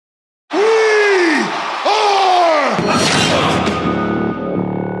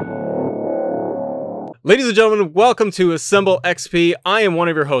Ladies and gentlemen, welcome to Assemble XP. I am one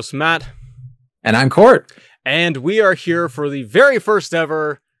of your hosts, Matt. And I'm Court. And we are here for the very first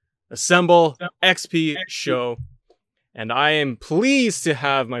ever Assemble XP show. And I am pleased to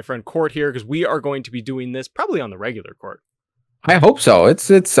have my friend Court here because we are going to be doing this probably on the regular, Court. I hope so.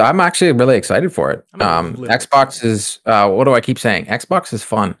 I'm actually really excited for it. Xbox is what do I keep saying? Xbox is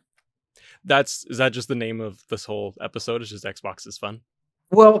fun. Is that just the name of this whole episode? It's just Xbox is fun.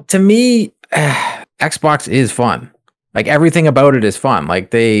 Well, to me, Xbox is fun. Like everything about it is fun.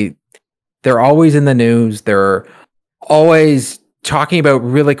 Like they're always in the news. They're always talking about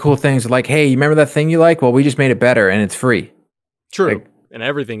really cool things. Like, hey, you remember that thing you like? Well, we just made it better and it's free. True. Like, and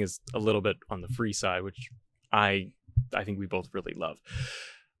everything is a little bit on the free side, which I think we both really love.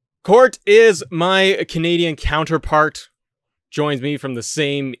 Court is my Canadian counterpart. Joins me from the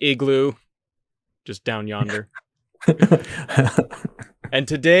same igloo, just down yonder. And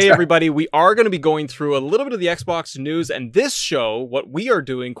today, everybody, we are going to be going through a little bit of the Xbox news. And this show, what we are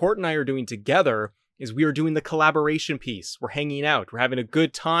doing, Court and I are doing together, is we are doing the collaboration piece. We're hanging out. We're having a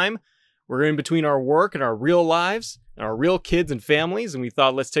good time. We're in between our work and our real lives and our real kids and families. And we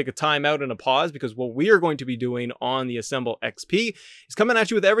thought, let's take a time out and a pause, because what we are going to be doing on the Assemble XP is coming at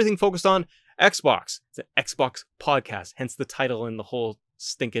you with everything focused on Xbox. It's an Xbox podcast, hence the title and the whole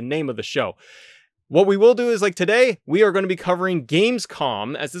stinking name of the show. What we will do is, like today, we are going to be covering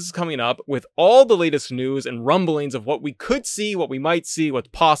Gamescom, as this is coming up, with all the latest news and rumblings of what we could see, what we might see, what's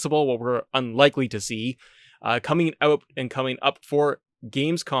possible, what we're unlikely to see, coming out and coming up for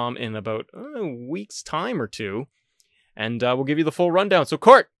Gamescom in about a week's time or two. And we'll give you the full rundown. So,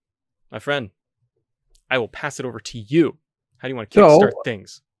 Court, my friend, I will pass it over to you. How do you want to kickstart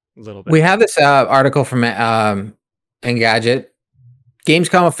things a little bit? We have this article from Engadget.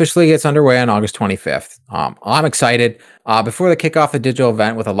 Gamescom officially gets underway on August 25th. I'm excited. Before they kick off the digital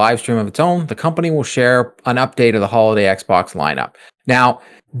event with a live stream of its own, the company will share an update of the holiday Xbox lineup. Now,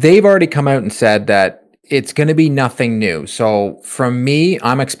 they've already come out and said that it's going to be nothing new. So from me,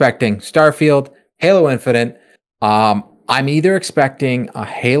 I'm expecting Starfield, Halo Infinite. I'm either expecting a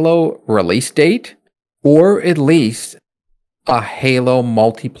Halo release date or at least a Halo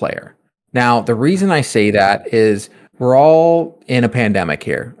multiplayer. Now, the reason I say that is we're all in a pandemic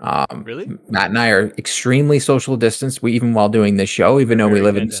here. Really? Matt and I are extremely social distanced. Even while doing this show, even though we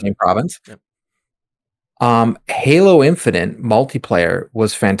live in the same province. Yep. Halo Infinite multiplayer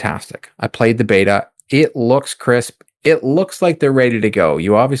was fantastic. I played the beta. It looks crisp. It looks like they're ready to go.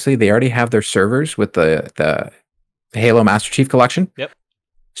 They already have their servers with the Halo Master Chief Collection. Yep.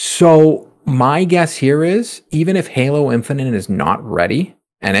 So my guess here is, even if Halo Infinite is not ready,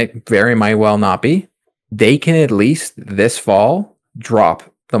 and it very might well not be, they can at least this fall drop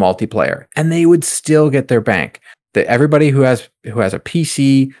the multiplayer, and they would still get their bank. That everybody who has a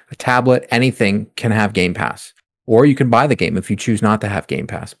PC, a tablet, anything can have Game Pass, or you can buy the game if you choose not to have Game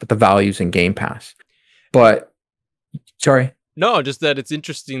Pass. But the value's in Game Pass. But sorry, no, just that it's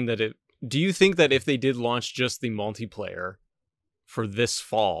interesting that it. Do you think that if they did launch just the multiplayer for this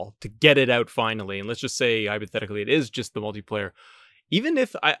fall to get it out finally, and let's just say hypothetically it is just the multiplayer, even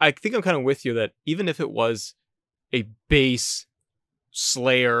if I think I'm kind of with you that even if it was a base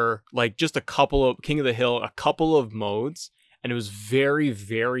Slayer, like just a couple of King of the Hill, a couple of modes, and it was very,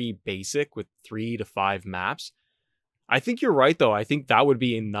 very basic with 3 to 5 maps, I think you're right, though. I think that would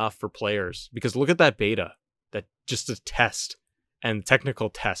be enough for players, because look at that beta, that just a test and technical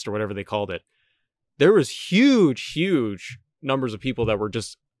test or whatever they called it. There was huge numbers of people that were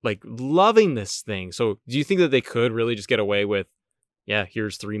just like loving this thing. So do you think that they could really just get away with, yeah,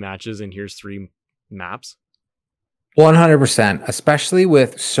 here's 3 matches and here's 3 maps? 100%, especially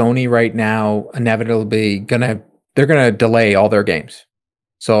with Sony right now, inevitably they're gonna delay all their games.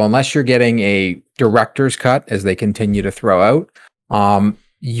 So unless you're getting a director's cut as they continue to throw out,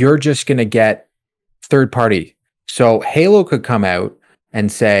 you're just gonna get third party. So Halo could come out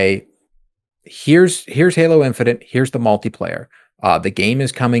and say, here's Halo Infinite, here's the multiplayer. The game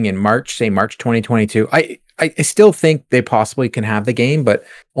is coming in March 2022. I still think they possibly can have the game, but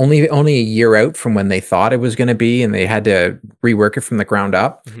only a year out from when they thought it was going to be, and they had to rework it from the ground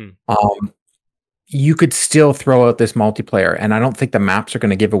up. Mm-hmm. You could still throw out this multiplayer, and I don't think the maps are going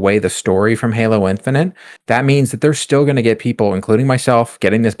to give away the story from Halo Infinite. That means that they're still going to get people, including myself,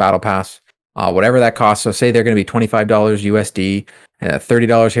 getting this battle pass, whatever that costs. So say they're going to be $25 USD,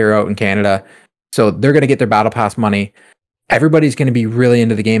 $30 here out in Canada. So they're going to get their battle pass money. Everybody's going to be really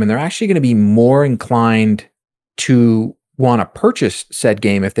into the game, and they're actually going to be more inclined to want to purchase said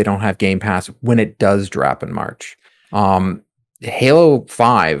game if they don't have Game Pass when it does drop in March. Halo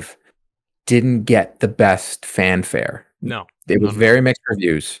 5 didn't get the best fanfare. No. It was very mixed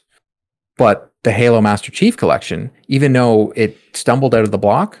reviews. But the Halo Master Chief Collection, even though it stumbled out of the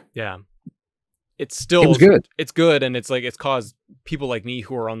block, Yeah. It's it still was good. it's good, and it's like it's caused people like me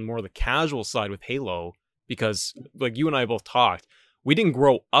who are on more the casual side with Halo, because like you and I both talked, we didn't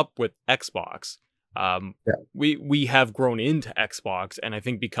grow up with Xbox. Yeah. We have grown into Xbox, and I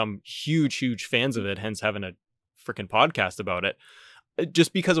think become huge fans of it, hence having a freaking podcast about it,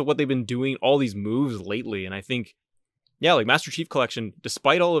 just because of what they've been doing, all these moves lately. And I think, yeah, like Master Chief Collection,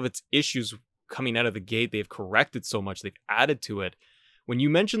 despite all of its issues coming out of the gate, they've corrected so much, they've added to it. When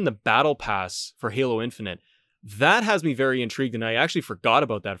you mentioned the Battle Pass for Halo Infinite, that has me very intrigued, and I actually forgot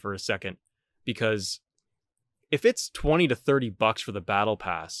about that for a second, because if it's 20 to 30 bucks for the Battle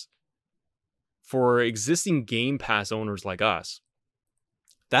Pass, for existing Game Pass owners like us,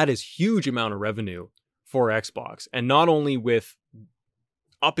 that is huge amount of revenue for Xbox. And not only with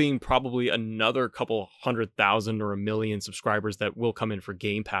upping probably another couple 100,000 or 1 million subscribers that will come in for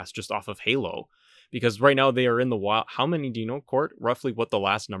Game Pass just off of Halo, because right now they are in the wild. How many do you know, Court? Roughly what the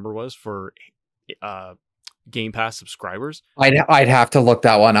last number was for Game Pass subscribers? I'd have to look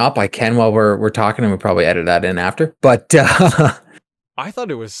that one up. I can while we're talking, and we'll probably edit that in after. But I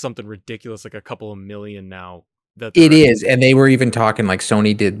thought it was something ridiculous, like a couple of million now. It is, and they were even talking, like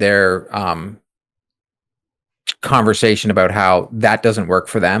Sony did their conversation about how that doesn't work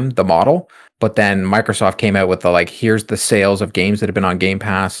for them, the model. But then Microsoft came out with the like, here's the sales of games that have been on Game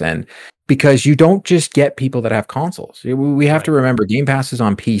Pass, and because you don't just get people that have consoles. We have to remember Game Pass is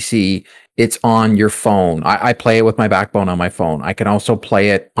on PC. It's on your phone. I play it with my Backbone on my phone. I can also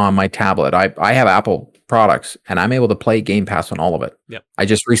play it on my tablet. I have Apple products, and I'm able to play Game Pass on all of it. Yep. I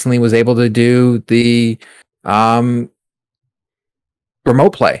just recently was able to do the remote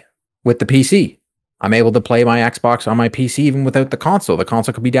play with the PC. I'm able to play my Xbox on my PC even without the console. The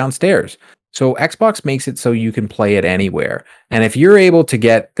console could be downstairs. So Xbox makes it so you can play it anywhere. And if you're able to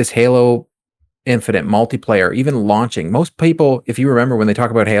get this Halo Infinite multiplayer, even launching, most people, if you remember when they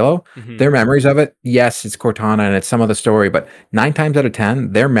talk about Halo, their memories of it, yes, it's Cortana and it's some of the story, but 9 times out of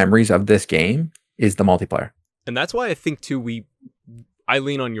 10, their memories of this game is the multiplayer. And that's why I think too, I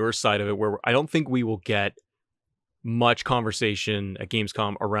lean on your side of it, where I don't think we will get much conversation at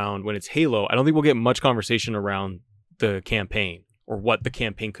Gamescom around when it's Halo. I don't think we'll get much conversation around the campaign or what the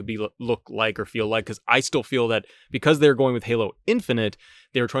campaign could be look like or feel like, because I still feel that because they're going with Halo Infinite,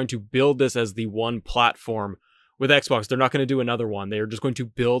 they're trying to build this as the one platform with Xbox. They're not going to do another one. They're just going to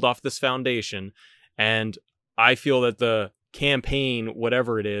build off this foundation. And I feel that the campaign,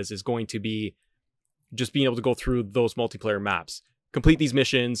 whatever it is going to be just being able to go through those multiplayer maps, complete these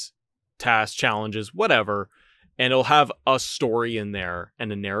missions, tasks, challenges, whatever, and it'll have a story in there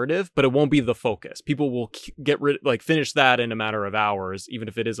and a narrative, but it won't be the focus. People will finish that in a matter of hours, even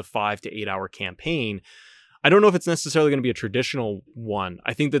if it is a 5 to 8 hour campaign. I don't know if it's necessarily going to be a traditional one.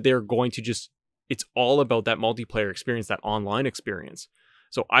 I think that they're going to it's all about that multiplayer experience, that online experience.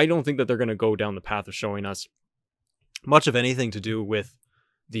 So I don't think that they're going to go down the path of showing us much of anything to do with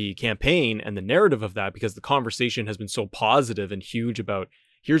the campaign and the narrative of that, because the conversation has been so positive and huge about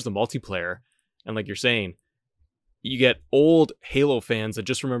here's the multiplayer. And like you're saying, you get old Halo fans that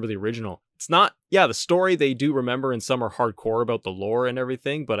just remember the original. It's not, the story they do remember, and some are hardcore about the lore and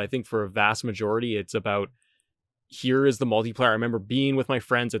everything, but I think for a vast majority, it's about here is the multiplayer. I remember being with my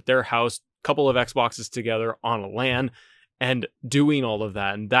friends at their house, couple of Xboxes together on a LAN, and doing all of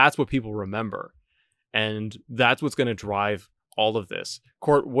that. And that's what people remember. And that's what's going to drive all of this.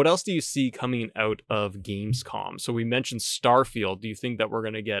 Court, what else do you see coming out of Gamescom? So we mentioned Starfield. Do you think that we're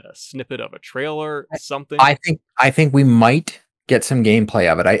going to get a snippet of a trailer, something? I think we might get some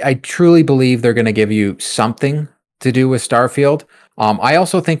gameplay of it. I truly believe they're going to give you something to do with Starfield. I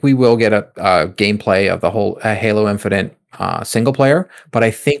also think we will get a gameplay of the whole Halo Infinite single player, but I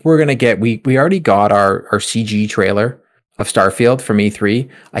think we're going to get, we already got our CG trailer of Starfield from E3.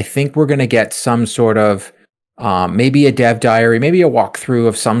 I think we're going to get some sort of maybe a dev diary, maybe a walkthrough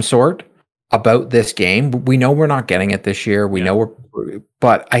of some sort about this game. We know we're not getting it this year. We know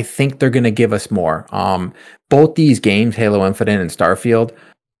but I think they're going to give us more. Both these games, Halo Infinite and Starfield,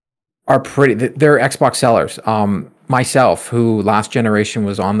 are they're Xbox sellers. Myself, who last generation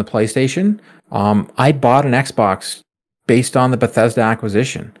was on the PlayStation, I bought an Xbox based on the Bethesda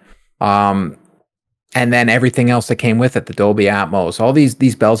acquisition. And then everything else that came with it, the Dolby Atmos, all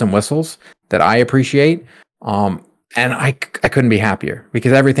these bells and whistles that I appreciate. And I couldn't be happier,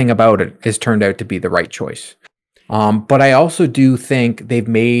 because everything about it has turned out to be the right choice. But I also do think they've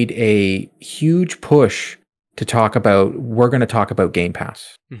made a huge push to talk about, we're going to talk about Game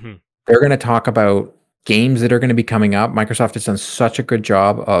Pass. Mm-hmm. They're going to talk about games that are going to be coming up. Microsoft has done such a good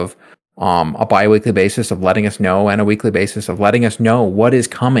job of a bi-weekly basis of letting us know, and a weekly basis of letting us know what is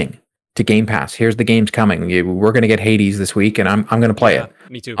coming to Game Pass. Here's the games coming. We're going to get Hades this week, and I'm going to play it.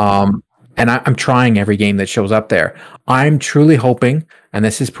 Me too. And I'm trying every game that shows up there. I'm truly hoping, and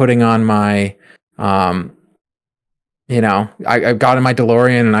this is putting on my, I've got in my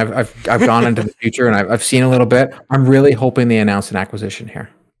DeLorean, and I've gone into the future, and I've seen a little bit. I'm really hoping they announce an acquisition here.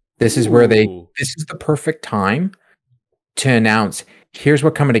 This is where this is the perfect time to announce, here's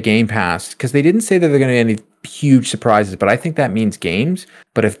what coming to Game Pass, because they didn't say that they're going to be any huge surprises, but I think that means games.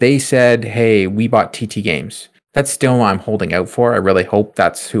 But if they said, hey, we bought TT Games, that's still what I'm holding out for. I really hope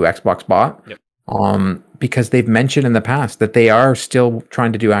that's who Xbox bought. Yep. Because they've mentioned in the past that they are still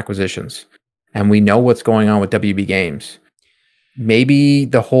trying to do acquisitions. And we know what's going on with WB Games. Maybe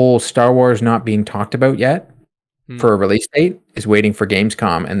the whole Star Wars not being talked about yet for a release date is waiting for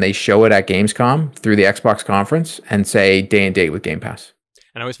Gamescom, and they show it at Gamescom through the Xbox conference and say day and date with Game Pass.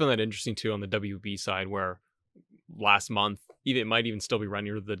 And I always found that interesting too on the WB side, where last month, it might even still be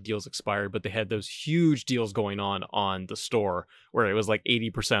running or the deals expired, but they had those huge deals going on the store where it was like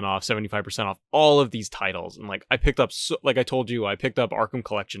 80% off, 75% off all of these titles. And like I picked up, like I told you, I picked up Arkham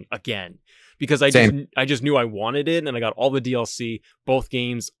Collection again because I just knew I wanted it, and I got all the DLC, both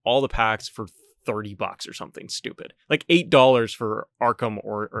games, all the packs for $30 or something stupid, like $8 for Arkham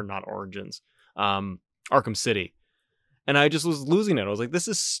or not Origins, Arkham City. And I just was losing it. I was like, this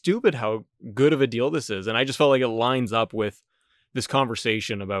is stupid how good of a deal this is. And I just felt like it lines up with this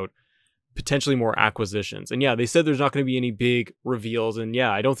conversation about potentially more acquisitions. And yeah, they said there's not going to be any big reveals. And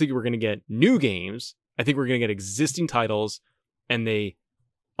yeah, I don't think we're going to get new games. I think we're going to get existing titles, and they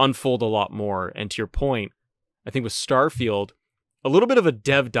unfold a lot more. And to your point, I think with Starfield, a little bit of a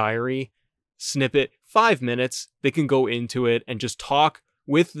dev diary snippet, 5 minutes, they can go into it and just talk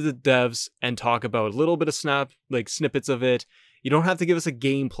with the devs and talk about a little bit of snippets of it. You don't have to give us a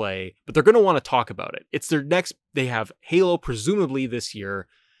gameplay, but they're going to want to talk about it. It's their next, they have Halo presumably this year.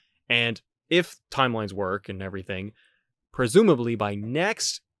 And if timelines work and everything, presumably by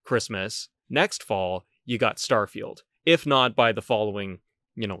next Christmas, next fall, you got Starfield. If not by the following,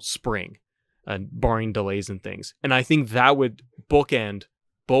 spring, barring delays and things. And I think that would bookend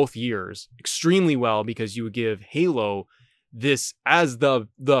both years extremely well, because you would give Halo this as the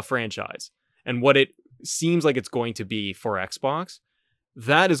franchise and what it seems like it's going to be for Xbox.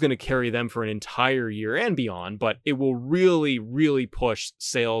 That is going to carry them for an entire year and beyond, but it will really, really push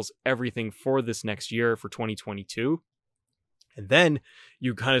sales, everything for this next year, for 2022. And then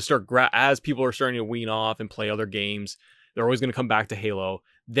you kind of start, as people are starting to wean off and play other games, they're always going to come back to Halo.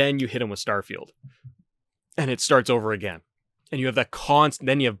 Then you hit them with Starfield and it starts over again. And you have that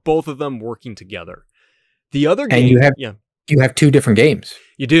then you have both of them working together. The other game, you have two different games.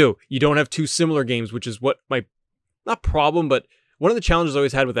 You do. You don't have two similar games, which is what my, not problem, but one of the challenges I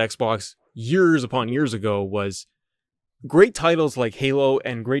always had with Xbox years upon years ago was great titles like Halo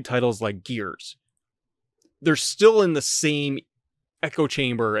and great titles like Gears. They're still in the same echo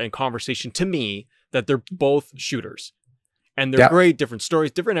chamber and conversation to me that they're both shooters. And they're great, different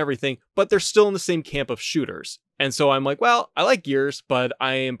stories, different everything, but they're still in the same camp of shooters. And so I'm like, well, I like Gears, but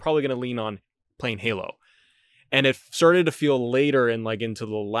I am probably going to lean on playing Halo. And it started to feel later and like into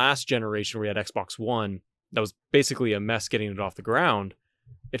the last generation where we had Xbox One, that was basically a mess getting it off the ground.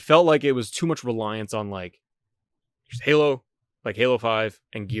 It felt like it was too much reliance on like Halo, like Halo 5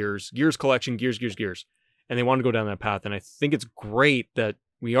 and Gears Collection, Gears. And they wanted to go down that path. And I think it's great that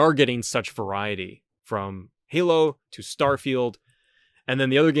we are getting such variety from Halo to Starfield. And then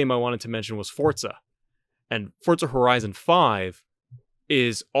the other game I wanted to mention was Forza. And Forza Horizon 5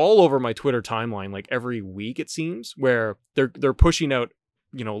 is all over my Twitter timeline, like every week it seems, where they're pushing out,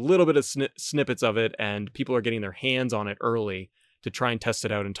 a little bit of snippets of it, and people are getting their hands on it early to try and test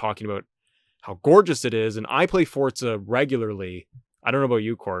it out and talking about how gorgeous it is. And I play Forza regularly. I don't know about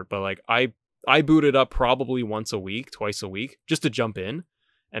you, Court, but like I boot it up probably once a week, twice a week, just to jump in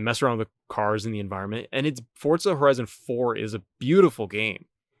and mess around with the cars and the environment. And it's Forza Horizon 4 is a beautiful game.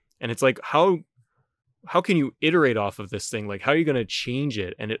 And it's like, how can you iterate off of this thing? Like, how are you going to change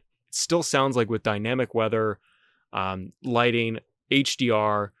it? And it still sounds like with dynamic weather, lighting,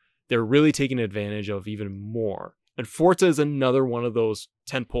 HDR, they're really taking advantage of even more. And Forza is another one of those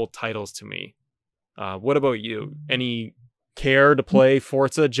tentpole titles to me. What about you? Any care to play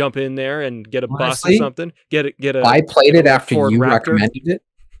Forza? Jump in there and get a bus or something? Get a. I played it after you recommended it.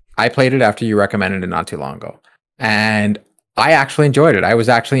 I played it after you recommended it not too long ago, and I actually enjoyed it. I was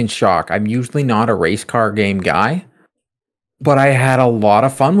actually in shock. I'm usually not a race car game guy, but I had a lot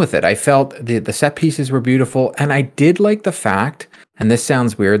of fun with it. I felt the set pieces were beautiful, and I did like the fact, and this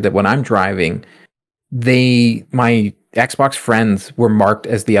sounds weird, that when I'm driving, my Xbox friends were marked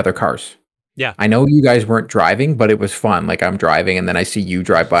as the other cars. Yeah. I know you guys weren't driving, but it was fun. Like I'm driving and then I see you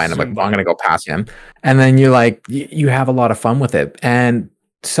drive by and I'm like, Zoom well, I'm by. going to go past him. And then you're like, you have a lot of fun with it. And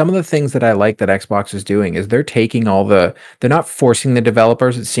some of the things that I like that Xbox is doing is they're taking they're not forcing the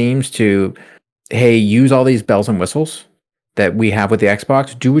developers, it seems, to, hey, use all these bells and whistles that we have with the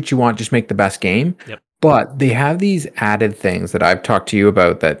Xbox. Do what you want, just make the best game. Yep. But they have these added things that I've talked to you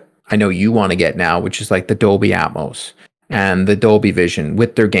about that I know you want to get now, which is like the Dolby Atmos and the Dolby Vision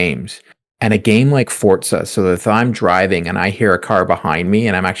with their games. And a game like Forza, so that if I'm driving and I hear a car behind me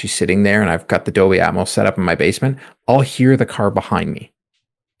and I'm actually sitting there and I've got the Dolby Atmos set up in my basement, I'll hear the car behind me.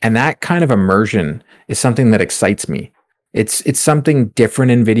 And that kind of immersion is something that excites me. It's something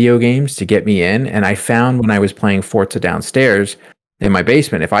different in video games to get me in. And I found when I was playing Forza downstairs in my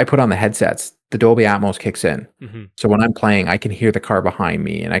basement, if I put on the headsets, the Dolby Atmos kicks in. Mm-hmm. So when I'm playing, I can hear the car behind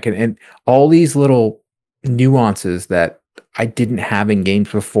me, and all these little nuances that I didn't have in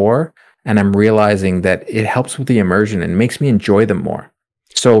games before. And I'm realizing that it helps with the immersion and makes me enjoy them more.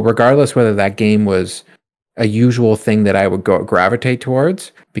 So regardless whether that game was a usual thing that I would gravitate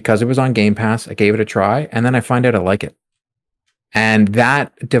towards, because it was on Game Pass, I gave it a try, and then I find out I like it. And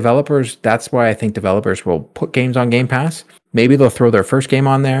that's why I think developers will put games on Game Pass. Maybe they'll throw their first game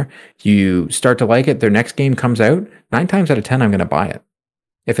on there. You start to like it, their next game comes out. 9 times out of 10, I'm going to buy it.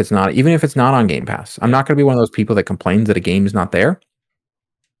 Even if it's not on Game Pass, I'm not going to be one of those people that complains that a game is not there.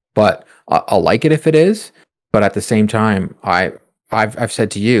 But I'll like it if it is. But at the same time, I've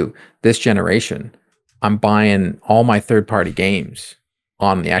said to you, this generation, I'm buying all my third-party games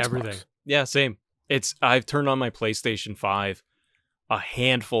on the Xbox. Everything. Yeah, same. I've turned on my PlayStation 5 a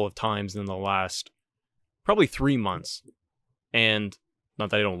handful of times in the last probably 3 months. And not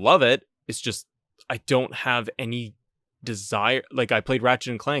that I don't love it, it's just I don't have any desire. Like, I played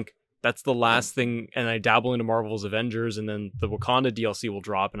Ratchet and Clank. That's the last thing, and I dabble into Marvel's Avengers, and then the Wakanda DLC will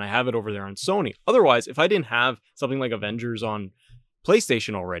drop, and I have it over there on Sony. Otherwise, if I didn't have something like Avengers on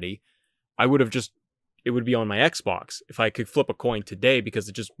PlayStation already, it would be on my Xbox. If I could flip a coin today, because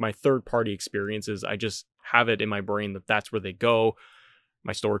it's just my third-party experiences, I just have it in my brain that that's where they go.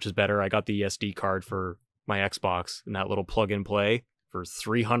 My storage is better. I got the SD card for my Xbox and that little plug-and-play for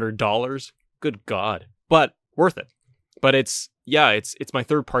 $300. Good God. But worth it. But it's my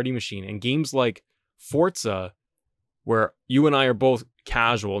third-party machine. And games like Forza, where you and I are both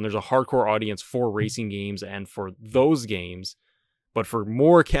casual, and there's a hardcore audience for racing games and for those games, but for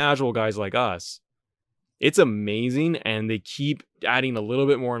more casual guys like us, it's amazing, and they keep adding a little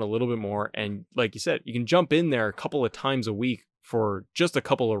bit more and a little bit more. And like you said, you can jump in there a couple of times a week for just a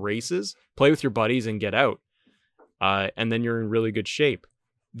couple of races, play with your buddies, and get out. And then you're in really good shape.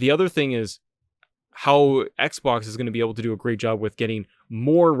 The other thing is how Xbox is going to be able to do a great job with getting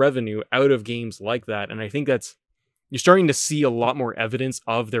more revenue out of games like that. And I think you're starting to see a lot more evidence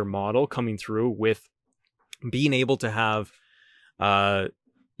of their model coming through with being able to have,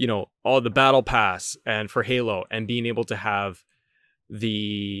 all the battle pass and for Halo, and being able to have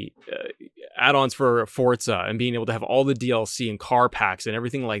the add-ons for Forza, and being able to have all the DLC and car packs and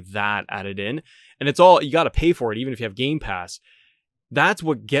everything like that added in. And it's all, you got to pay for it, even if you have Game Pass. That's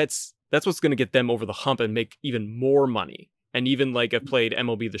what's going to get them over the hump and make even more money. And even like I've played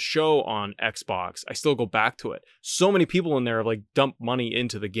MLB The Show on Xbox, I still go back to it. So many people in there have like dumped money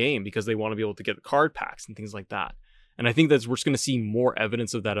into the game because they want to be able to get the card packs and things like that. And I think that we're just going to see more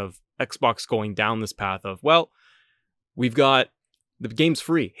evidence of that, of Xbox going down this path of, well, we've got the game's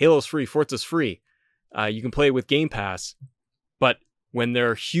free, Halo's free, Forza's free. You can play with Game Pass, but when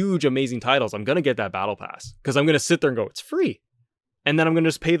they're huge, amazing titles, I'm going to get that battle pass because I'm going to sit there and go, it's free. And then I'm going to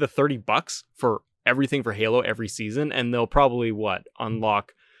just pay the $30 for everything for Halo every season. And they'll probably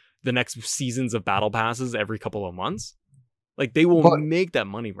unlock the next seasons of battle passes every couple of months. Like, they will make that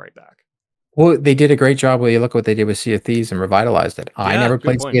money right back. Well, they did a great job. Well, you look what they did with Sea of Thieves and revitalized it. I never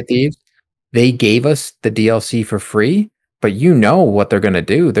played Sea of Thieves. They gave us the DLC for free, but you know what they're going to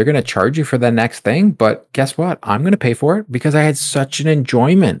do. They're going to charge you for the next thing. But guess what? I'm going to pay for it because I had such an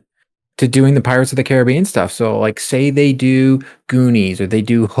enjoyment to doing the Pirates of the Caribbean stuff. So like, say they do Goonies or they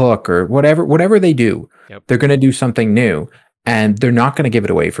do Hook or whatever they do, they're going to do something new, and they're not going to give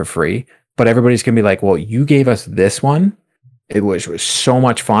it away for free, but everybody's going to be like, well, you gave us this one. It was so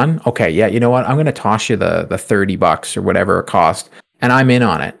much fun. Okay. Yeah. You know what? I'm going to toss you the $30 or whatever it cost, and I'm in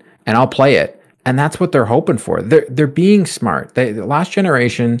on it, and I'll play it. And that's what they're hoping for. They're being smart. The last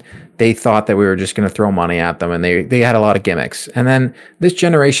generation, they thought that we were just going to throw money at them, and they had a lot of gimmicks. And then this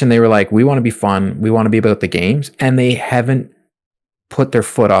generation, they were like, we want to be fun. We want to be about the games. And they haven't put their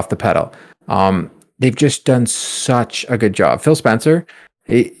foot off the pedal. They've just done such a good job. Phil Spencer,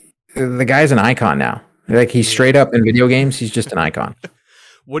 the guy's an icon now. Like, he's straight up in video games. He's just an icon.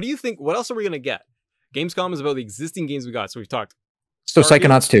 What do you think? What else are we gonna get? Gamescom is about the existing games we got. So we've talked. So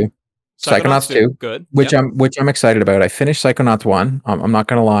Psychonauts 2. Psychonauts 2, good. which I'm excited about. I finished Psychonauts 1. I'm not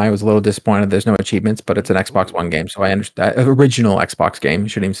gonna lie, I was a little disappointed. There's no achievements, but it's an Xbox One game, so I understand. Original Xbox game.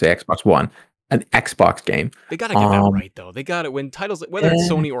 Shouldn't even say Xbox One. An Xbox game. They gotta get that right though. They got it when titles, whether it's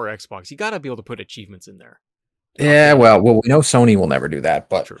Sony or Xbox, you gotta be able to put achievements in there. Yeah, well, we know Sony will never do that,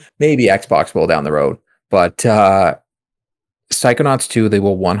 but maybe Xbox will down the road. But Psychonauts 2, they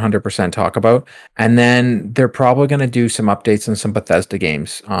will 100% talk about, and then they're probably going to do some updates on some Bethesda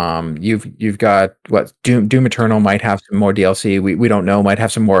games. You've got what Doom Eternal might have some more DLC. We don't know, might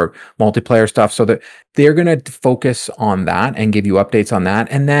have some more multiplayer stuff. So that they're going to focus on that and give you updates on that.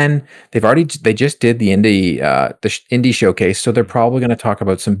 And then they just did the indie showcase, so they're probably going to talk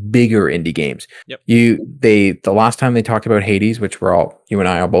about some bigger indie games. Yep. The last time they talked about Hades, which you and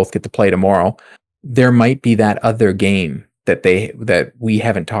I will both get to play tomorrow. There might be that other game that we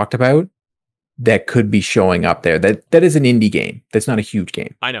haven't talked about that could be showing up there. That is an indie game. That's not a huge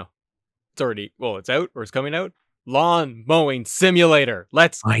game. I know. It's out or it's coming out. Lawn Mowing Simulator.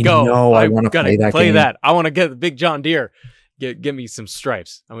 Let's go. I want to play that. I want to get the big John Deere. Get me some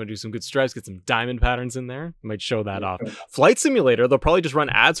stripes. I'm going to do some good stripes, get some diamond patterns in there. I might show that off. Flight Simulator, they'll probably just run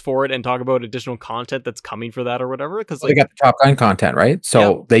ads for it and talk about additional content that's coming for that or whatever. Because they got the Top Gun content, right?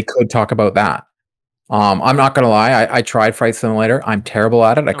 So they could talk about that. I'm not gonna lie. I tried Flight Simulator. I'm terrible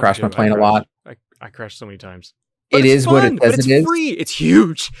at it. I crashed my plane a lot. I crashed so many times. It is what it says it is. It's free. It's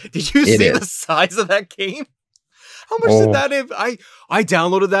huge. Did you see the size of that game? How much did that have? I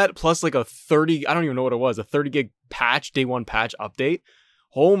downloaded that plus like a 30. I don't even know what it was. A 30 gig patch, day one patch update.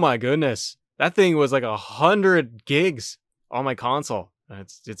 Oh my goodness, that thing was like 100 gigs on my console.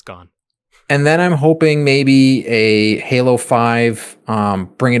 It's gone. And then I'm hoping maybe a Halo 5,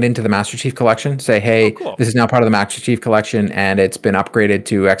 bring it into the Master Chief Collection. Say, hey, cool. This is now part of the Master Chief Collection, and it's been upgraded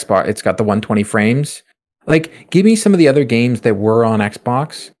to Xbox. It's got the 120 frames. Like, give me some of the other games that were on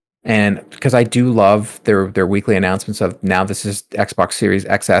Xbox, and because I do love their weekly announcements of now this is Xbox Series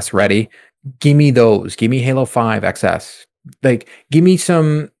XS ready. Give me those. Give me Halo 5 XS. Like, give me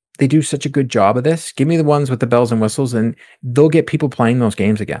some. They do such a good job of this. Give me the ones with the bells and whistles, and they'll get people playing those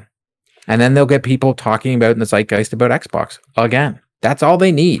games again. And then they'll get people talking about in the zeitgeist about Xbox again. That's all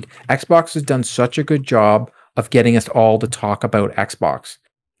they need. Xbox has done such a good job of getting us all to talk about Xbox.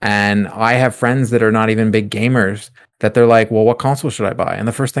 And I have friends that are not even big gamers that they're like, well, what console should I buy? And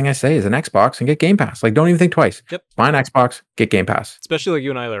the first thing I say is an Xbox and get Game Pass. Like, don't even think twice. Yep. Buy an Xbox, get Game Pass. Especially like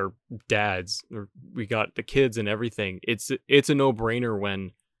you and I are dads. We got the kids and everything. It's a no-brainer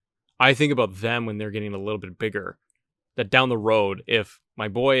when I think about them when they're getting a little bit bigger. That down the road, if my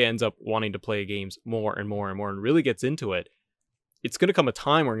boy ends up wanting to play games more and more and more and really gets into it, it's going to come a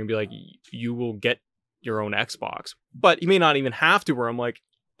time where I'm going to be like, you will get your own Xbox. But you may not even have to, where I'm like,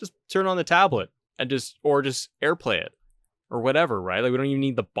 just turn on the tablet and just AirPlay it or whatever, right? Like, we don't even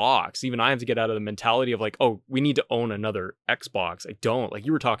need the box. Even I have to get out of the mentality of like, oh, we need to own another Xbox. I don't. Like,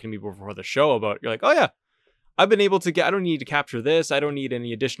 you were talking to me before the show about, you're like, oh yeah, I've been able to I don't need to capture this. I don't need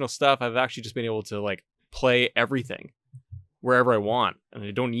any additional stuff. I've actually just been able to like play everything wherever I want, and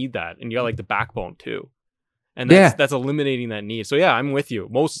I don't need that. And you got like the backbone too, and that's eliminating that need. So yeah, I'm with you.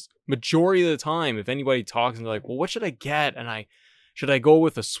 Majority of the time, if anybody talks and they're like, well, what should I get? And should I go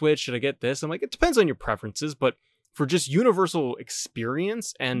with a Switch? Should I get this? I'm like, it depends on your preferences, but for just universal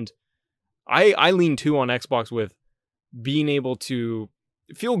experience, and I lean too on Xbox with being able to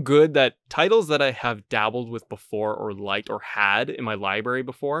feel good that titles that I have dabbled with before or liked or had in my library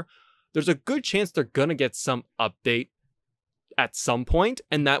before, there's a good chance they're gonna get some update at some point,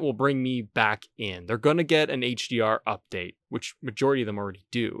 and that will bring me back in. They're gonna get an HDR update, which majority of them already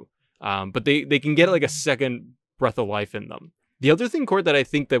do, but they can get like a second breath of life in them. The other thing, Court, that I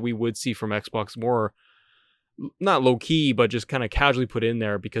think that we would see from Xbox more, not low key, but just kind of casually put in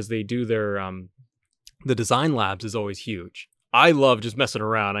there, because they do their the design labs is always huge. I love just messing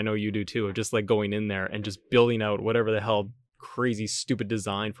around. I know you do too, of just like going in there and just building out whatever the hell crazy stupid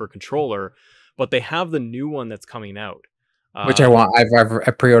design for a controller. But they have the new one that's coming out, which I want.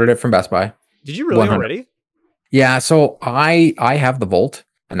 I've pre-ordered it from Best Buy. Did you really 100. Already? Yeah. So I have the Volt,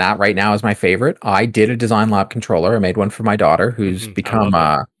 and that right now is my favorite. I did a Design Lab controller. I made one for my daughter, who's become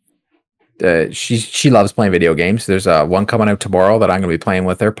she loves playing video games. There's one coming out tomorrow that I'm going to be playing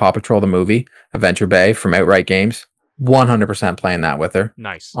with her. Paw Patrol the movie, Adventure Bay from Outright Games. 100% playing that with her.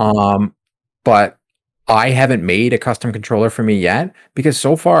 Nice. But I haven't made a custom controller for me yet, because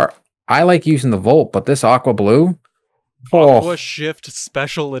so far I like using the Volt, but this Aqua Blue. Aqua Shift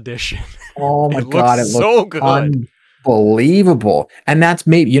Special Edition. Oh my God. It looks so good. unbelievable. And that's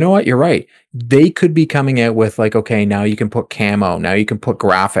maybe, you know what? You're right. They could be coming out with like, okay, now you can put camo, now you can put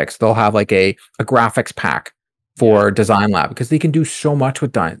graphics. They'll have like a graphics pack for Design Lab because they can do so much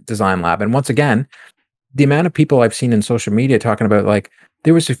with Design Lab. And once again, the amount of people I've seen in social media talking about like,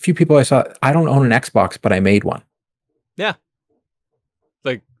 there was a few people I saw, I don't own an Xbox, but I made one. Yeah.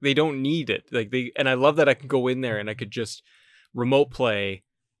 Like they don't need it. Like and I love that I can go in there and I could just remote play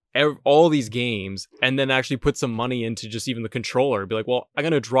all these games and then actually put some money into just even the controller. Be like, well, I'm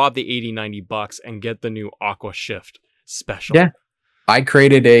going to drop the $80-$90 and get the new Aqua Shift special. Yeah. I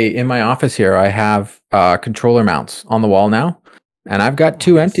created in my office here, I have controller mounts on the wall now. And I've got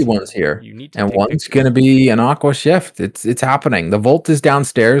two empty ones here. And one's going to be an Aqua Shift. It's happening. The Volt is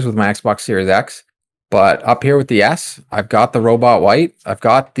downstairs with my Xbox Series X. But up here with the S, I've got the Robot White. I've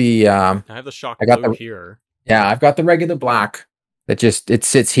got the I have the Shock Blue here. Yeah, I've got the regular black that it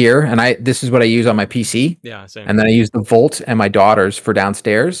sits here. And this is what I use on my PC. Yeah, same. And then I use the Volt and my daughter's for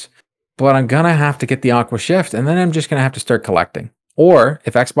downstairs. But I'm going to have to get the Aqua Shift. And then I'm just going to have to start collecting. Or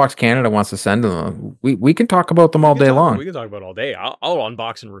if Xbox Canada wants to send them, we can talk about them all day long. We can talk about all day. I'll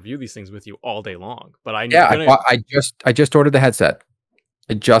unbox and review these things with you all day long. But I just ordered the headset.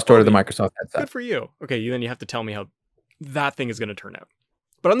 I just ordered the Microsoft headset. Good for you. Okay, then you have to tell me how that thing is going to turn out.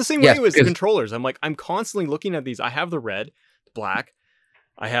 But on the same way with the controllers, I'm constantly looking at these. I have the red, the black,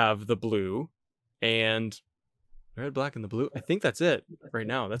 I have the blue, and the red, black, and the blue. I think that's it right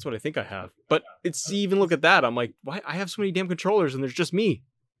now. That's what I think I have. But even look at that. I'm like, why? I have so many damn controllers, and there's just me.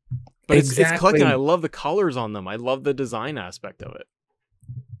 But it's clicking. I love the colors on them. I love the design aspect of it.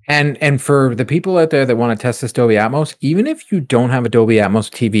 And for the people out there that want to test this Dolby Atmos, even if you don't have a Dolby Atmos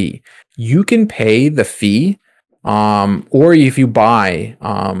TV, you can pay the fee. Or if you buy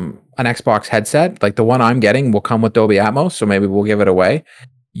an Xbox headset, like the one I'm getting will come with Dolby Atmos, so maybe we'll give it away.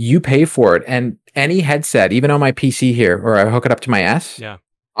 You pay for it, and any headset, even on my PC here, or I hook it up to my S,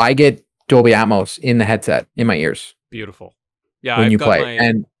 I get Dolby Atmos in the headset in my ears. Beautiful. Yeah, when you play,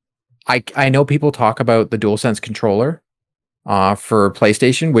 and I know people talk about the DualSense controller for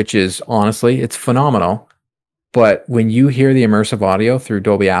PlayStation, which is honestly, it's phenomenal. But when you hear the immersive audio through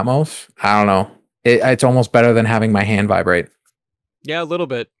Dolby Atmos, I don't know, it's almost better than having my hand vibrate. Yeah, a little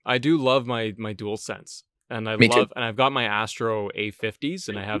bit. I do love my DualSense. And and I've got my Astro A50s,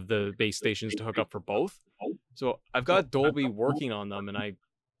 and I have the base stations to hook up for both. So I've got Dolby working on them, and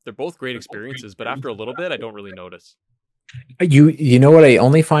they're both great experiences. But after a little bit, I don't really notice. You know what I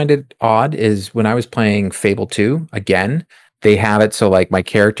only find it odd is when I was playing Fable 2 again, they have it so like my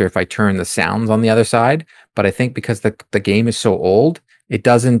character, if I turn the sounds on the other side, but I think because the game is so old, it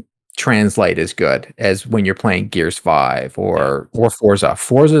doesn't translate as good as when you're playing Gears 5 or Forza.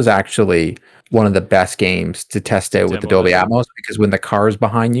 Forza is actually one of the best games to test out with the Dolby Atmos because when the car is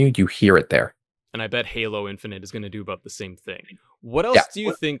behind you, you hear it there. And I bet Halo Infinite is going to do about the same thing. What else do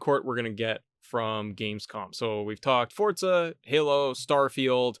you think, Court, we're going to get from Gamescom? So we've talked Forza, Halo,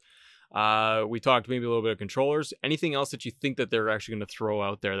 Starfield. We talked maybe a little bit of controllers. Anything else that you think that they're actually going to throw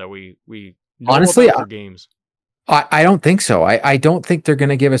out there that we know honestly about for games? I don't think so. I don't think they're going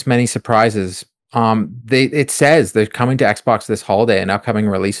to give us many surprises. It says they're coming to Xbox this holiday and upcoming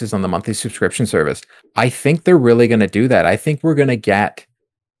releases on the monthly subscription service. I think they're really going to do that. I think we're going to get,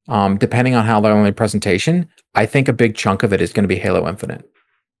 depending on how they're on the presentation, I think a big chunk of it is going to be Halo Infinite.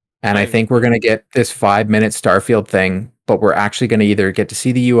 And I think we're going to get this 5-minute Starfield thing, but we're actually going to either get to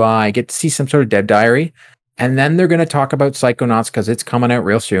see the UI, get to see some sort of dev diary, and then they're going to talk about Psychonauts because it's coming out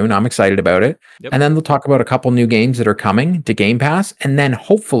real soon. I'm excited about it. Yep. And then they'll talk about a couple new games that are coming to Game Pass. And then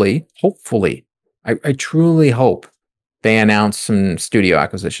hopefully, I truly hope they announce some studio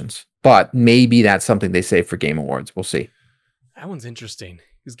acquisitions. But maybe that's something they save for Game Awards. We'll see. That one's interesting.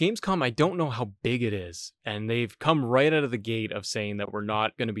 Because Gamescom, I don't know how big it is. And they've come right out of the gate of saying that we're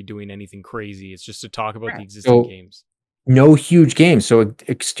not going to be doing anything crazy. It's just to talk about the existing games. No huge games. So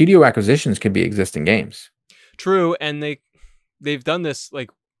studio acquisitions can be existing games. True, and they've done this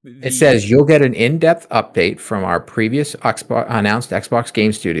like it says you'll get an in-depth update from our previous announced Xbox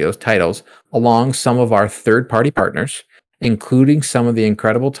Game Studios titles, along some of our third-party partners, including some of the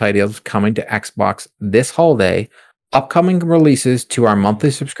incredible titles coming to Xbox this holiday, upcoming releases to our monthly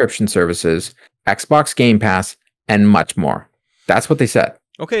subscription services, Xbox Game Pass, and much more. That's what they said.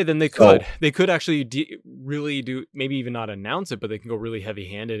 Okay, then they could actually really do, maybe even not announce it, but they can go really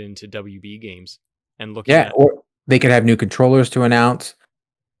heavy-handed into WB games. And look at or they could have new controllers to announce.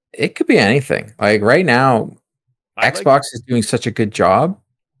 It could be anything. Like right now, Xbox is doing such a good job.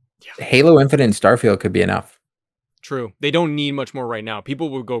 Yeah. Halo Infinite and Starfield could be enough. True. They don't need much more right now.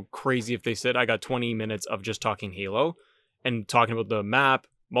 People would go crazy if they said, I got 20 minutes of just talking Halo and talking about the map,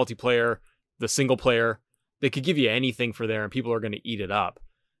 multiplayer, the single player, they could give you anything for there and people are going to eat it up.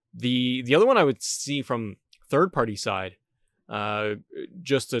 The other one I would see from third party side,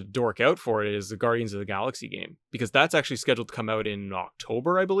 just to dork out for it, is the Guardians of the Galaxy game, because that's actually scheduled to come out in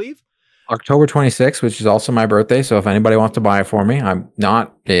October, I believe. October 26th, which is also my birthday. So if anybody wants to buy it for me, I'm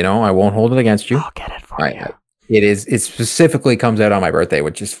not, I won't hold it against you. I'll get it for you. It specifically comes out on my birthday,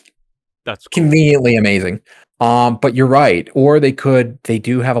 which is that's cool. Conveniently amazing. But you're right. Or they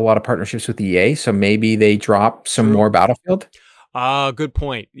do have a lot of partnerships with EA. So maybe they drop some more Battlefield. Good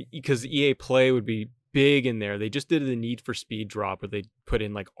point. Because EA Play would be big in there. They just did the Need for Speed drop where they put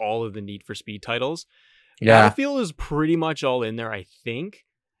in like all of the Need for Speed titles. Yeah. Battlefield is pretty much all in there, I think.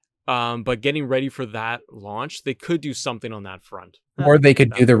 But getting ready for that launch, they could do something on that front. Or they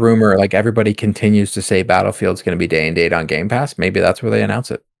could do the rumor, like everybody continues to say Battlefield's going to be day and date on Game Pass. Maybe that's where they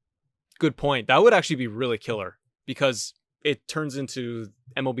announce it. Good point. That would actually be really killer, because it turns into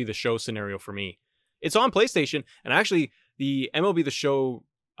MLB The Show scenario for me. It's on PlayStation, and actually the MLB The Show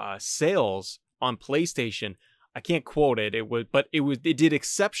sales on PlayStation, I can't quote it. It did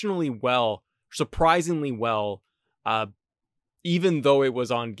exceptionally well, surprisingly well. Even though it was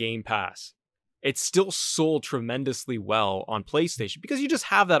on Game Pass, it still sold tremendously well on PlayStation, because you just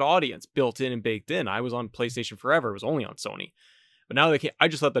have that audience built in and baked in. I was on PlayStation forever. It was only on Sony. But now I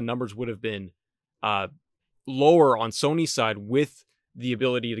just thought the numbers would have been lower on Sony's side with the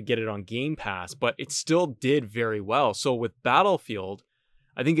ability to get it on Game Pass, but it still did very well. So with Battlefield,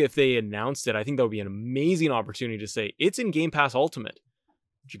 I think if they announced it, I think that would be an amazing opportunity to say it's in Game Pass Ultimate.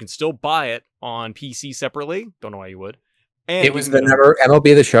 You can still buy it on PC separately. Don't know why you would. And it was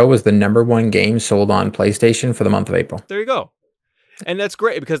MLB The Show was the #1 game sold on PlayStation for the month of April. There you go. And that's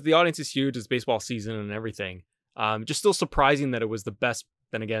great because the audience is huge. It's baseball season and everything. Just still surprising that it was the best.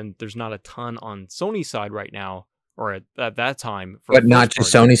 Then again, there's not a ton on Sony's side right now, or at that time. But not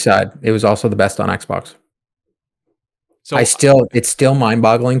just Sony's side. It was also the best on Xbox. So it's still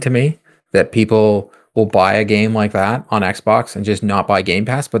mind-boggling to me that people will buy a game like that on Xbox and just not buy Game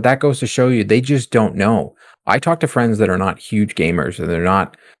Pass. But that goes to show you they just don't know. I talk to friends that are not huge gamers and they're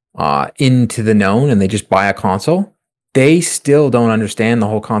not into the known, and they just buy a console. They still don't understand the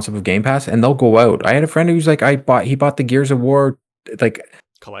whole concept of Game Pass, and they'll go out. I had a friend who's like, he bought the Gears of War like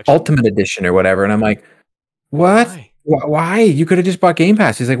collection, Ultimate Edition or whatever, and I'm like, what? Why? You could have just bought Game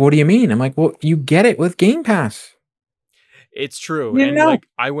Pass. He's like, what do you mean? I'm like, well, you get it with Game Pass. It's true. Like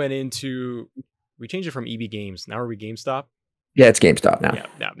I went into, we changed it from EB Games. Now are we GameStop? Yeah, it's GameStop now. Yeah,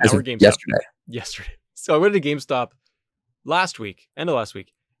 now we're GameStop. Yesterday. So I went to GameStop end of last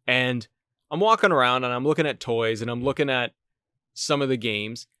week, and I'm walking around and I'm looking at toys and I'm looking at some of the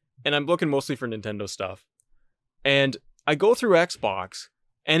games, and I'm looking mostly for Nintendo stuff. And I go through Xbox,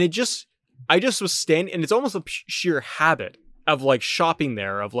 and I just was standing, and it's almost a sheer habit of like shopping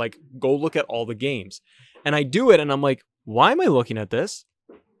there, of like, go look at all the games. And I do it, and I'm like, why am I looking at this?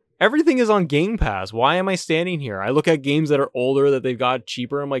 Everything is on Game Pass. Why am I standing here? I look at games that are older that they've got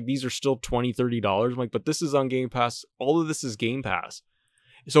cheaper. I'm like, these are still $20, $30. I'm like, but this is on Game Pass. All of this is Game Pass.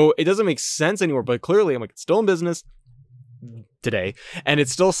 So it doesn't make sense anymore, but clearly I'm like, it's still in business today, and it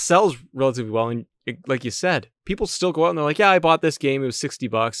still sells relatively well. And like you said, people still go out and they're like, yeah, I bought this game. It was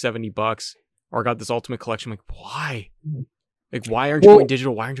 $60, $70, or I got this Ultimate Collection. I'm like, why? Like, why aren't you going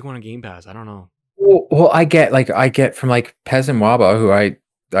digital? Why aren't you going on Game Pass? I don't know. Well, I get from like Pez and Waba, who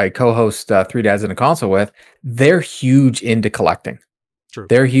I co-host Three Dads in a Console with. They're huge into collecting. True.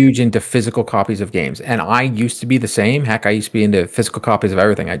 They're huge into physical copies of games. And I used to be the same. Heck, I used to be into physical copies of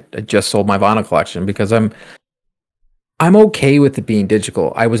everything. I just sold my vinyl collection because I'm okay with it being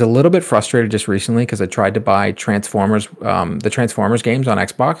digital. I was a little bit frustrated just recently because I tried to buy Transformers, the Transformers games on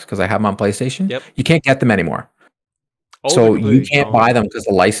Xbox because I have them on PlayStation. Yep. You can't get them anymore. So you can't buy them because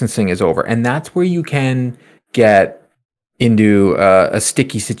the licensing is over. And that's where you can get into a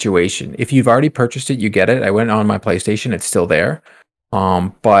sticky situation. If you've already purchased it, you get it. I went on my PlayStation, it's still there.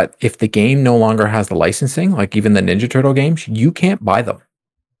 But if the game no longer has the licensing, like even the Ninja Turtle games, you can't buy them.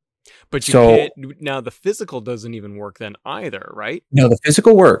 But you can't, now the physical doesn't even work then either, right? No, the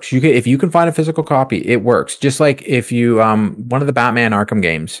physical works. If you can find a physical copy, it works. Just like if you one of the Batman Arkham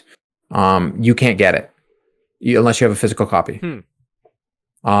games, you can't get it unless you have a physical copy.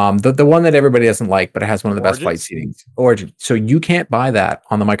 The one that everybody doesn't like, but it has one of the best flight seatings, Origin. So you can't buy that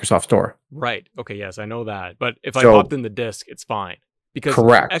on the Microsoft Store. Right. Okay. Yes, I know that. But if I popped in the disc, it's fine. Because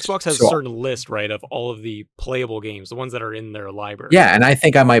Xbox has a certain list, right, of all of the playable games, the ones that are in their library. Yeah, and I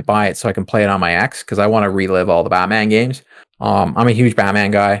think I might buy it so I can play it on my X because I want to relive all the Batman games. I'm a huge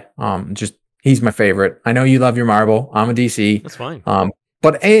Batman guy. He's my favorite. I know you love your Marvel. I'm a DC. That's fine.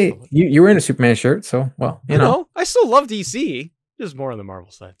 But hey, you were in a Superman shirt, so well, you know. I still love DC. Just more on the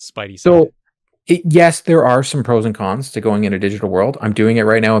Marvel side, Spidey side. So Yes, there are some pros and cons to going in a digital world. I'm doing it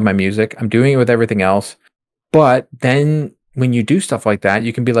right now with my music. I'm doing it with everything else. But then when you do stuff like that,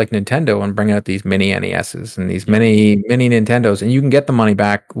 you can be like Nintendo and bring out these mini NESs and these mini Nintendos, and you can get the money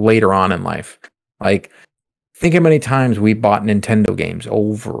back later on in life. Like, think how many times we bought Nintendo games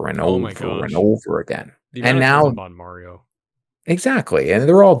over and Oh my over and gosh. over again. The And amount of times I now, bought Mario. exactly, and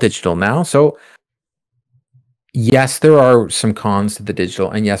they're all digital now. So yes, there are some cons to the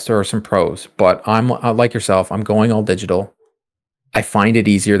digital, and yes, there are some pros. But I'm like yourself. I'm going all digital. I find it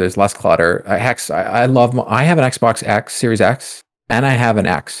easier. There's less clutter. I love. I have an Xbox X Series X, and I have an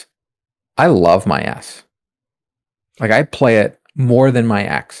X. I love my S. Like, I play it more than my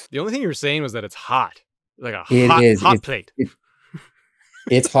X. The only thing you were saying was that it's hot. Like a It is. hot plate.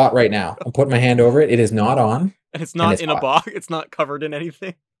 It's hot right now. I'm putting my hand over it. It is not on, And it's not it's in hot. a box. It's not covered in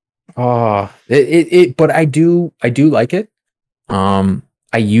anything. Oh, but I do like it.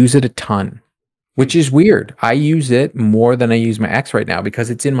 I use it a ton, which is weird. I use it more than I use my X right now because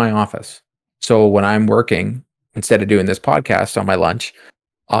it's in my office. So when I'm working, instead of doing this podcast on my lunch,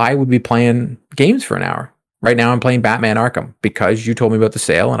 I would be playing games for an hour. Right now I'm playing Batman Arkham because you told me about the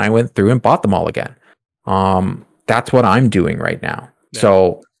sale and I went through and bought them all again. That's what I'm doing right now. Yeah.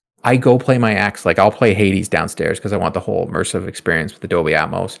 So I go play my X. Like, I'll play Hades downstairs because I want the whole immersive experience with Adobe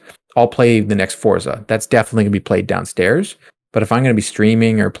Atmos. I'll play the next Forza. That's definitely going to be played downstairs. But if I'm going to be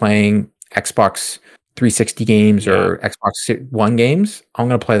streaming or playing Xbox 360 games or Xbox One games, I'm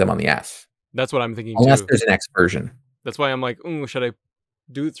going to play them on the S. That's what I'm thinking Unless too. there's an X version. That's why I'm like, should I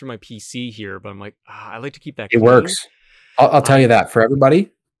do it through my PC here? But I'm like, I like to keep that It clean. works. I'll tell you that for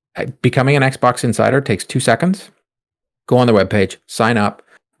everybody. Becoming an Xbox Insider takes 2 seconds. Go on their webpage, sign up,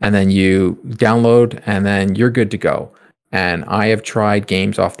 and then you download, and then you're good to go. And I have tried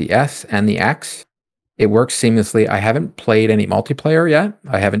games off the S and the X. It works seamlessly. I haven't played any multiplayer yet.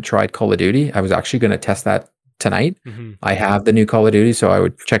 I haven't tried Call of Duty. I was actually going to test that tonight. Mm-hmm. I have the new Call of Duty, so I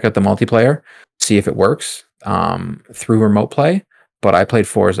would check out the multiplayer, see if it works through remote play. But I played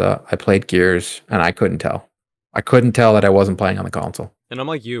Forza, I played Gears, and I couldn't tell. I couldn't tell that I wasn't playing on the console. And I'm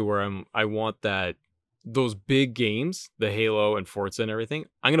like you, where I want those big games, the Halo and Forza and everything.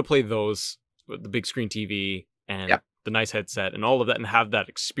 I'm gonna play those with the big screen TV and the nice headset and all of that, and have that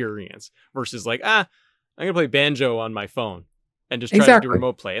experience. Versus like, I'm gonna play Banjo on my phone and just try to do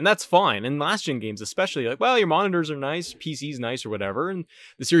remote play, and that's fine. And last gen games, especially, like, well, your monitors are nice, PC's nice or whatever, and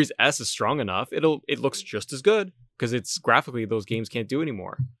the Series S is strong enough. It looks just as good because it's graphically those games can't do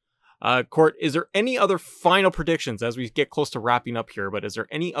anymore. Court, is there any other final predictions as we get close to wrapping up here? But is there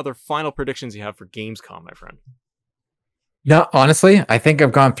any other final predictions you have for Gamescom, my friend? No, honestly, I think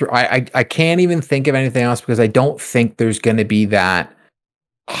I've gone through. I can't even think of anything else because I don't think there's going to be that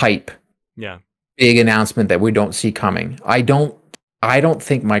hype. Yeah. Big announcement that we don't see coming. I don't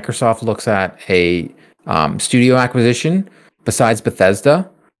think Microsoft looks at a studio acquisition besides Bethesda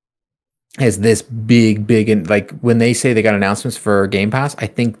as this big, and like when they say they got announcements for Game Pass, I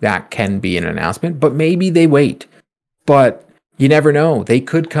think that can be an announcement, but maybe they wait. But you never know. They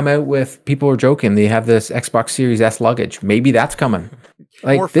could come out with, people are joking, they have this Xbox Series S luggage. Maybe that's coming.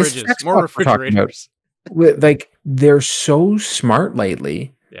 Like, more this fridges, Xbox more refrigerators. like, they're so smart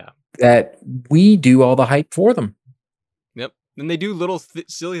lately. Yeah. That we do all the hype for them. Yep. And they do little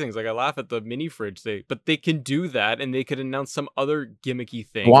silly things. Like, I laugh at the mini fridge. But they can do that, and they could announce some other gimmicky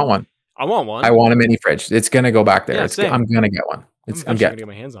thing. I want one. I want one. I want a mini fridge. It's gonna go back there. Yeah, I'm gonna get one. I'm gonna get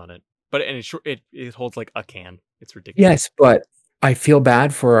my hands on it. But it holds like a can. It's ridiculous. Yes, but I feel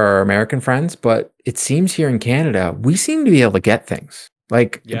bad for our American friends. But it seems here in Canada, we seem to be able to get things.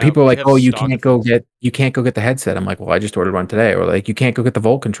 Like, people are like, "Oh, you can't go get the headset." I'm like, "Well, I just ordered one today." Or like, "You can't go get the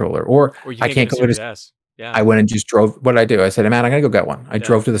Volt controller," or "I can't go get a." Yeah. I went and just drove. What did I do? I said, "Man, I gotta go get one." I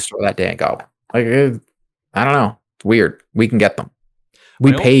drove to the store that day and go. Like, I don't know. It's weird. We can get them.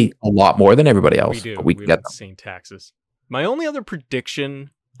 We pay a lot more than everybody else, but we can get them. Insane taxes. My only other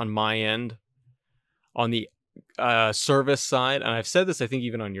prediction on my end, on the service side, and I've said this, I think,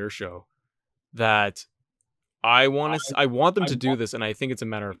 even on your show, that I want them to do this, and I think it's a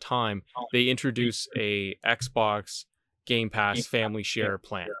matter of time. They introduce a Xbox Game Pass family share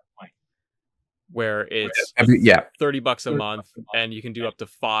plan, where it's $30 a month, and you can do up to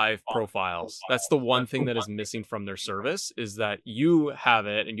 5 profiles. That's the one thing that is missing from their service, is that you have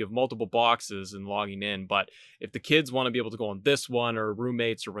it and you have multiple boxes and logging in. But if the kids want to be able to go on this one, or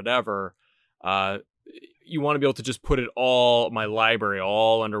roommates or whatever, you want to be able to just put it all, my library,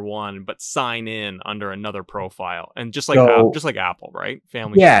 all under one, but sign in under another profile. And just like Apple, right?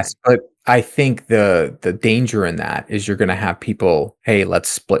 Family. Yes, but I think the danger in that is you're going to have people, hey, let's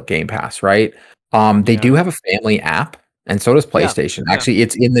split Game Pass, right? They do have a family app, And so does Yeah, PlayStation. yeah. Actually,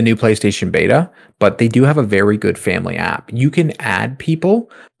 it's in the new PlayStation beta, but they do have a very good family app. You can add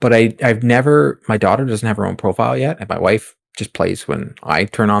people, but I've never, my daughter doesn't have her own profile yet, and my wife just plays when I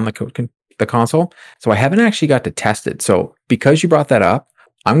turn on the console. So I haven't actually got to test it. So because you brought that up,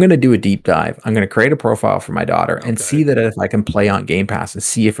 I'm going to do a deep dive. I'm going to create a profile for my daughter and see that if I can play on Game Pass and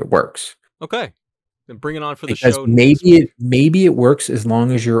see if it works. Okay. Then bring it on for the Because show next week. maybe it works as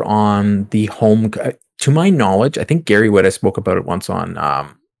long as you're on the home. To my knowledge, I think Gary Whitta spoke about it once on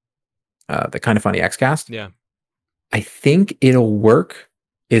the Kind of Funny Xcast. Yeah. I think it'll work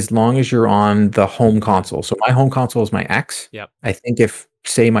as long as you're on the home console. So my home console is my X. Yep. I think if,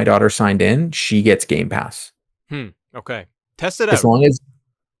 say, my daughter signed in, she gets Game Pass. Okay. Test it out. As long as,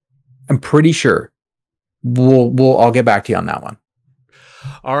 I'm pretty sure. I'll get back to you on that one.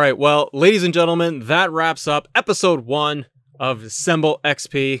 All right. Well, ladies and gentlemen, that wraps up episode 1 of Assemble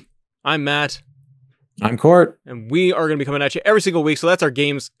XP. I'm Matt. I'm Court. And we are going to be coming at you every single week. So that's our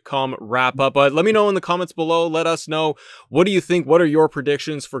Gamescom wrap up. But let me know in the comments below. Let us know, what do you think? What are your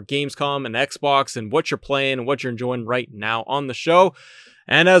predictions for Gamescom and Xbox, and what you're playing and what you're enjoying right now on the show?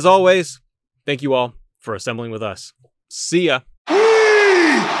 And as always, thank you all for assembling with us. See ya. We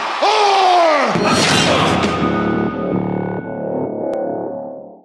are